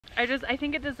I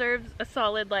think it deserves a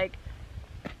solid like.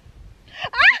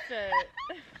 Get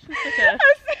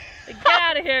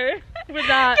out of here with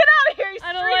that. Get out of here, you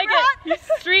I don't like it. You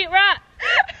street rat.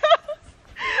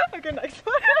 Okay, next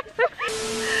one.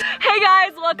 Hey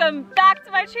guys, welcome back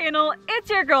to my channel. It's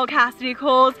your girl Cassidy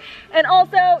Coles, and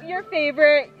also your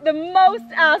favorite, the most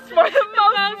asked for, the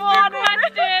most wanted,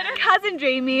 requested, Cousin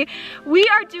Jaime. We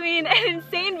are doing an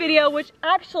insane video, which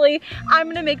actually I'm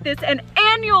gonna make this an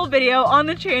annual video on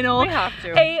the channel. We have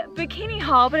to. A bikini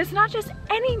haul, but it's not just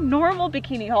any normal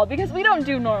bikini haul because we don't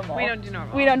do normal. We don't do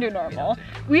normal. We don't do normal.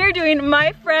 We are doing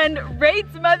my friend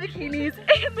rates my bikinis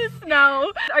in the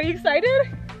snow. Are you excited?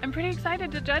 I'm pretty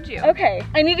excited to judge you. Okay,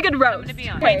 I need a good roast. I'm gonna be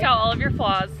honest. Okay. Point out all of your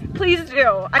flaws. Please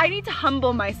do. I need to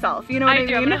humble myself, you know what I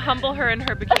mean? I'm gonna humble her in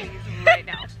her bikinis right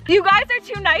now. You guys are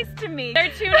too nice to me.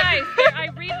 They're too nice. I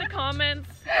read the comments.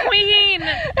 Queen,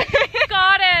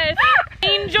 goddess,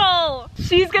 angel.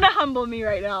 She's gonna humble me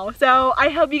right now. So I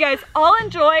hope you guys all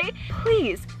enjoy.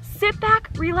 Please sit back,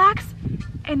 relax,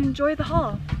 and enjoy the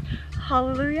haul.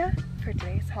 Hallelujah for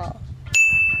today's haul.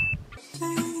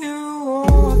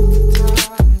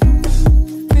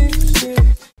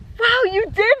 Wow, you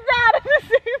did that at the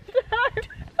same time.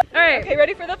 All right. Okay,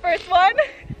 ready for the first one?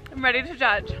 I'm ready to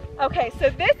judge. Okay,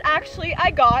 so this actually I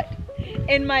got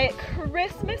in my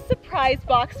Christmas surprise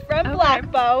box from Black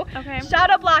Bow. Okay.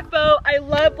 Shout out Black Bow. I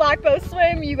love Black Bow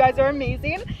Swim. You guys are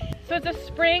amazing. So it's a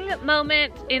spring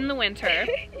moment in the winter.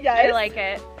 Yes. I like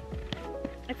it.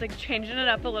 It's like changing it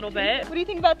up a little bit. What do you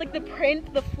think about like the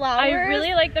print, the flowers? I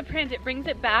really like the print. It brings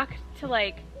it back to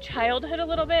like childhood a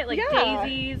little bit, like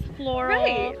daisies, floral.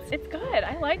 Right. It's good.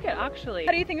 I like it actually.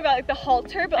 How do you think about like the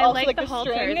halter, but I also like the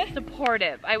halter. string? It's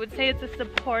supportive. I would say it's a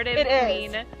supportive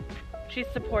queen. She's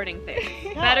supporting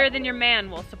things. Better than your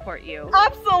man will support you.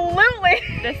 Absolutely.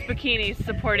 This bikini's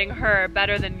supporting her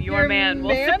better than your man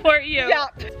will support you. Yeah.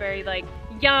 It's very like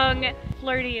young,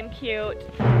 flirty, and cute.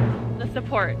 The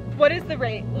support. What is the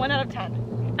rate? 1 out of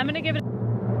 10. I'm gonna give it a 9.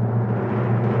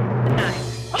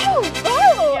 Oh,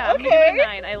 Yeah, I'm okay. gonna give it a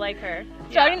 9. I like her.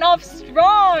 Starting off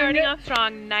strong. Starting off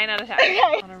strong, 9 out of 10.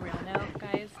 Okay. On a real note,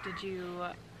 guys, did you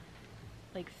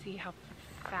like see how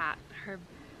fat her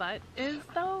butt is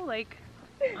though? Like,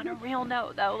 on a real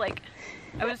note though, like,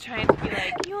 I was trying to be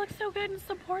like, you look so good and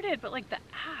supported, but like the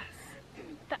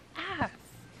ass,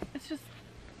 it's just.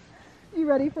 You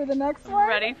ready for the next one?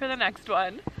 Ready for the next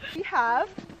one. We have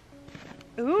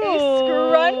a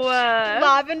scrunch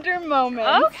lavender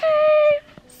moment. Okay.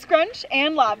 Scrunch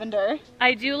and lavender.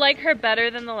 I do like her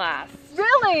better than the last.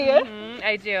 Really?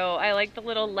 I do. I like the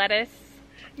little lettuce.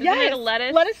 Yes.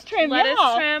 Lettuce trim. Lettuce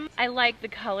trim. I like the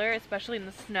color, especially in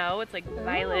the snow. It's like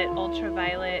violet,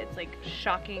 ultraviolet. It's like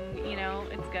shocking, you know,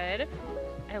 it's good.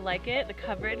 I like it. The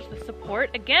coverage, the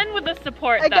support. Again with the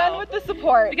support though. Again with the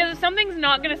support. Because if something's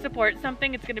not going to support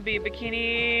something, it's going to be a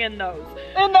bikini and those.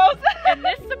 And those. And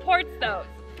this supports those.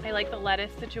 I like the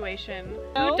lettuce situation.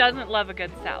 Who doesn't love a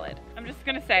good salad? I'm just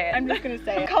going to say it. I'm just going to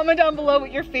say it. Comment down below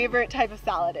what your favorite type of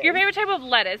salad is. Your favorite type of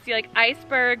lettuce. You like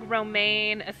iceberg,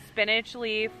 romaine, a spinach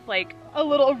leaf, like a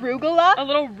little arugula. A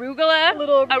little arugula. A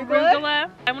little arugula.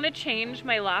 Arugula. I want to change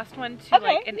my last one to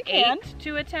like an 8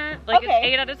 to a 10. Like it's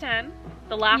 8 out of 10.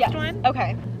 The last one.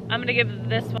 Okay. I'm gonna give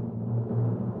this one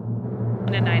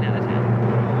a 9 out of 10.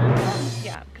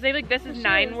 Yeah, because I feel like this is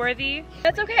 9 worthy.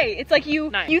 That's okay. It's like you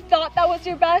 9. You thought that was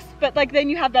your best, but like then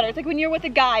you have better. It's like when you're with a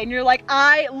guy and you're like,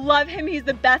 I love him, he's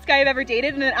the best guy I've ever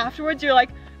dated, and then afterwards you're like,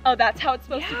 oh, that's how it's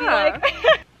supposed to be like.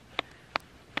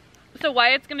 So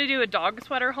Wyatt's gonna do a dog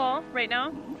sweater haul right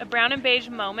now. A brown and beige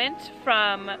moment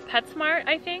from PetSmart,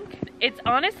 I think. It's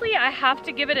honestly, I have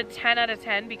to give it a 10 out of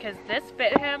 10 because this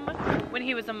fit him when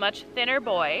he was a much thinner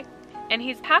boy. And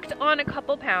he's packed on a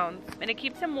couple pounds and it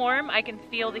keeps him warm. I can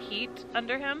feel the heat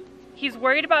under him. He's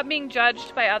worried about being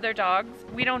judged by other dogs.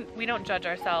 We don't judge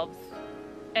ourselves.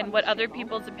 And what other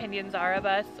people's opinions are of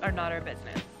us are not our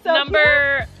business. So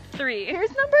number 3.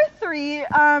 Here's number 3.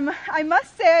 I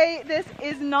must say this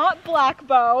is not Black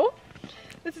Bow.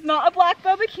 This is not a Black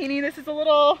Bow bikini. This is a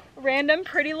little random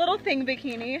pretty little thing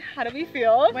bikini. How do we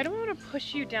feel? Why do I want to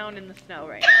push you down in the snow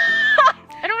right now?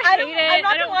 I don't hate it. I'm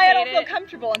not gonna lie, I don't feel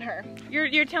comfortable in her.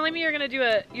 You're telling me you're gonna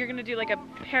do like a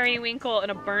periwinkle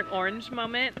and a burnt orange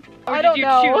moment? Or I don't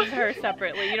know. Did you choose her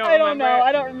separately? You don't I remember? don't know.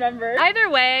 I don't remember. Either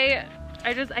way,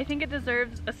 I think it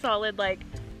deserves a solid like.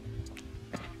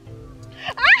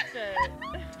 Like,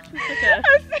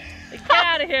 get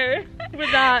out of here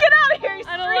with that. Get out of here, you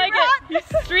I don't like it.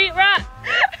 You street rat.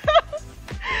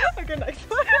 Okay, next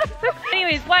one.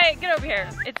 Anyways, Wyatt, get over here.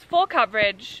 It's full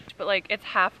coverage, but like it's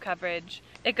half coverage.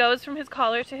 It goes from his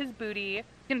collar to his booty. You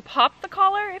can pop the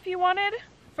collar if you wanted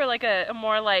for like a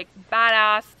more like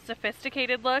badass,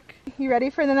 sophisticated look. You ready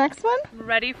for the next one?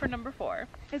 Ready for number 4.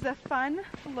 Is a fun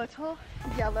little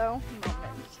yellow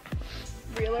moment.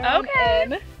 Reel around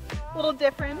in. A little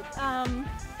different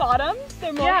bottoms.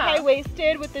 They're more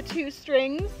high-waisted with the 2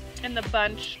 strings. And the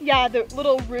bunch. Yeah, the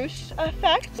little ruche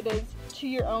effect. It is to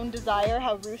your own desire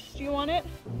how ruched you want it.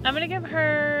 I'm gonna give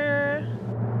her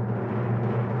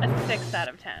a 6 out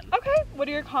of 10. Okay, what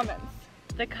are your comments?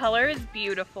 The color is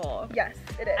beautiful. Yes,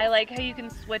 it is. I like how you can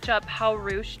switch up how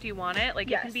ruched you want it. Like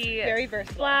it can be very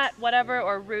versatile. Flat, whatever,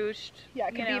 or ruched. Yeah,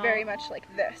 it can be very much like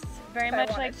this. Very much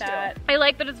like that. I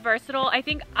like that it's versatile. I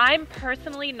think I'm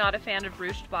personally not a fan of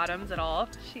ruched bottoms at all.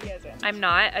 She isn't. I'm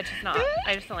not. I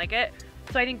just don't like it.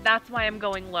 So I think that's why I'm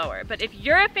going lower. But if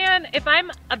you're a fan, if I'm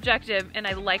objective and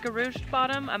I like a ruched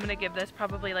bottom, I'm gonna give this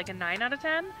probably like a 9 out of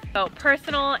 10. So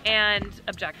personal and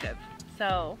objective.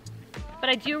 So, but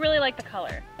I do really like the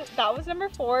color. That was number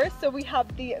 4. So we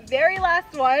have the very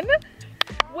last one,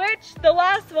 which the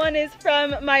last one is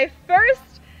from my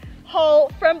first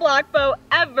haul from Black Bow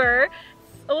ever.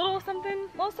 It's a little something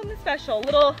special, a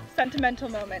little sentimental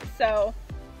moment. So,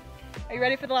 are you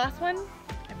ready for the last one?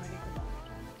 I'm ready for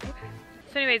that. Okay.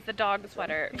 So anyways, the dog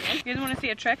sweater. You guys want to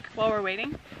see a trick while we're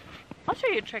waiting? I'll show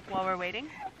you a trick while we're waiting.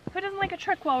 Who doesn't like a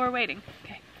trick while we're waiting?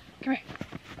 Okay, come here.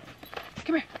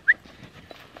 Come here.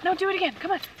 No, do it again.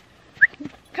 Come on.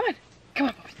 Come on. Come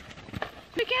on, boys.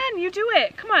 Again, you do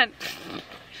it. Come on.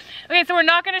 Okay, so we're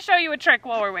not going to show you a trick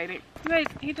while we're waiting. Guys,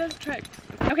 he does tricks.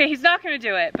 Okay, he's not going to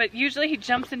do it, but usually he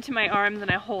jumps into my arms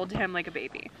and I hold him like a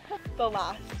baby. The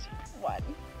last one.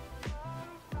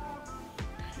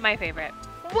 My favorite.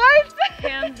 What?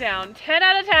 Hands down. 10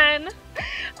 out of 10.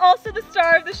 Also the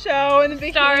star of the show and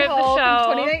the bikini haul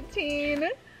from 2019.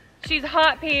 She's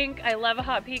hot pink. I love a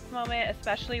hot pink moment,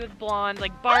 especially with blonde.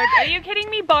 Like Barbie. Are you kidding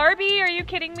me? Barbie? Are you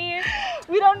kidding me?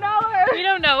 We don't know her. We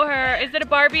don't know her. Is it a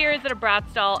Barbie or is it a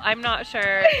Bratz doll? I'm not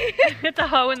sure. It's a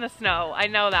hoe in the snow. I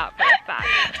know that for a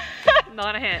fact.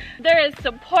 Not a hint. There is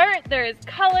support. There is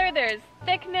color. There is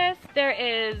thickness. There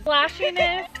is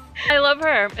flashiness. I love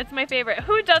her. It's my favorite.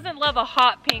 Who doesn't love a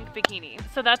hot pink bikini?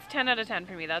 So that's 10 out of 10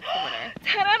 for me. That's the winner.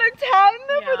 10 out of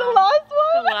 10 for the last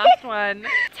one? The last one.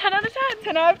 10 out of 10.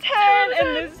 10 out of 10.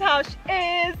 And this is how she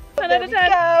is. 10 out of 10.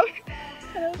 Go.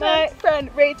 My friend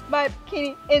rates my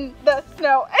bikini in the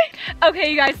snow.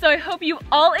 Okay, you guys, so I hope you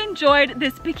all enjoyed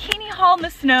this bikini haul in the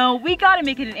snow. We gotta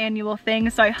make it an annual thing,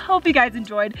 so I hope you guys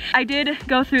enjoyed. I did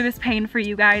go through this pain for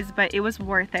you guys, but it was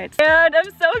worth it. And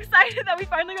I'm so excited that we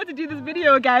finally got to do this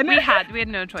video again. We had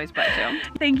no choice but to.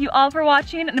 Thank you all for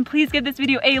watching, and please give this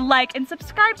video a like and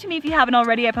subscribe to me if you haven't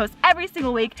already. I post every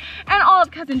single week, and all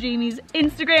of Cousin Jamie's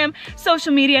Instagram,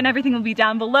 social media, and everything will be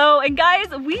down below. And guys,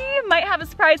 we might have a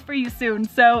surprise for you soon.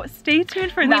 So stay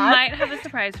tuned for that. We might have a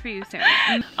surprise for you soon.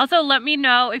 Also, let me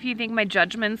know if you think my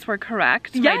judgments were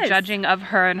correct. Yes. My judging of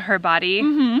her and her body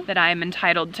that I am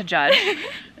entitled to judge.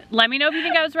 Let me know if you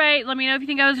think I was right. Let me know if you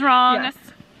think I was wrong. Yes.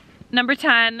 Number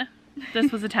 10.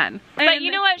 This was a 10. But you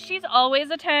know what? She's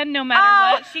always a 10 no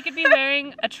matter what. She could be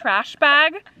wearing a trash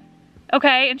bag.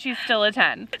 Okay, and she's still a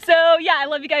 10. So yeah, I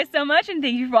love you guys so much and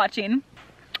thank you for watching.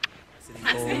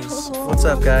 What's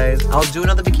up, guys? I'll do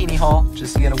another bikini haul,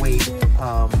 just you gotta wait.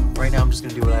 Right now I'm just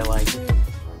gonna do what I like.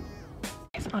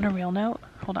 On a real note,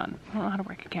 hold on, I don't know how to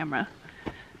work a camera.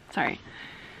 Sorry.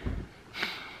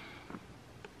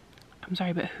 I'm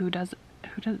sorry, but who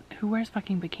wears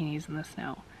fucking bikinis in the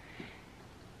snow?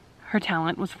 Her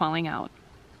talent was falling out.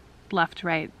 Left,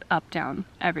 right, up, down,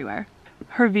 everywhere.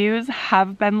 Her views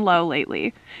have been low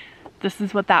lately. This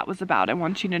is what that was about, I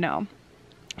want you to know.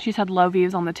 She's had low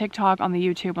views on the TikTok, on the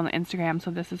YouTube, on the Instagram,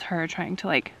 so this is her trying to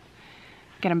like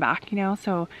get them back, you know?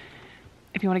 So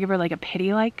if you want to give her like a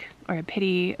pity like or a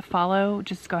pity follow,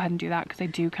 just go ahead and do that, because I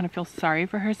do kind of feel sorry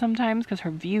for her sometimes because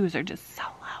her views are just so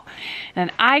low. And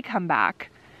then I come back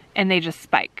and they just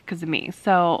spike because of me.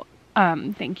 So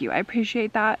thank you, I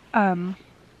appreciate that. So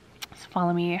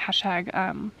follow me,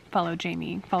 hashtag follow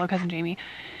Jamie, follow Cousin Jamie.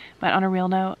 But on a real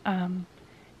note,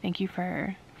 thank you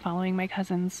for following my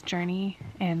cousin's journey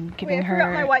and giving her. I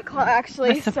forgot my White Claw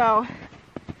actually, so.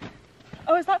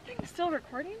 Oh, is that thing still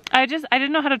recording? I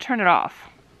didn't know how to turn it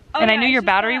off. Oh, and yeah, I knew your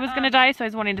battery was gonna die, so I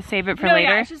was wanting to save it for later.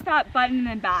 Yeah, it's just that button in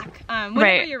the back.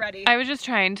 Whenever you're ready. I was just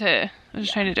trying to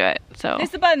do it, so.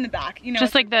 It's the button in the back, you know.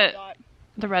 Just like the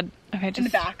red, okay, just. In the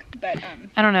back, but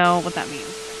I don't know what that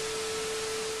means.